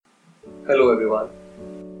Hello everyone.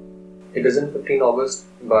 It isn't 15 August,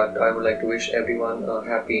 but I would like to wish everyone a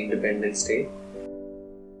happy Independence Day.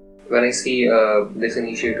 When I see this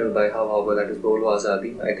initiative by Hub, that is Bolo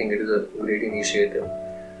Azadi, I think it is a great initiative.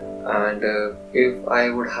 And if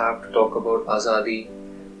I would have to talk about Azadi,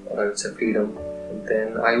 it's a freedom,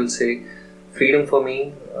 then I will say freedom for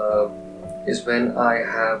me is when I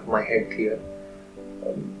have my head clear.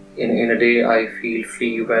 In a day, I feel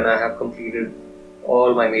free when I have completed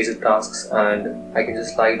all my major tasks and I can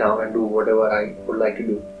just lie down and do whatever I would like to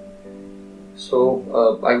do. So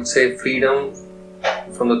I would say freedom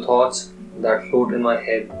from the thoughts that float in my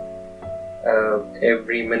head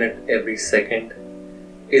every minute, every second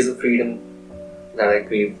is the freedom that I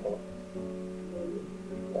crave for.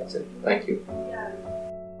 That's it. Thank you.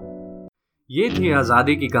 ये थी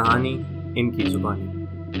आज़ादी की कहानी इनकी जुबानी।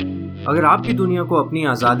 अगर आप भी दुनिया को अपनी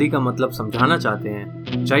आज़ादी का मतलब समझाना चाहते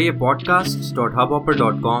हैं, चाहिए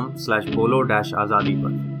podcasts.hubhopper.com/bolo-azadi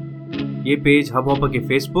पर। ये पेज हबहॉपर के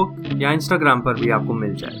फेसबुक या इंस्टाग्राम पर भी आपको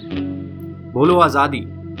मिल जाएगा। बोलो आज़ादी,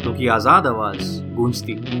 क्योंकि आज़ाद आवाज़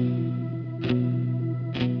गूंजती है।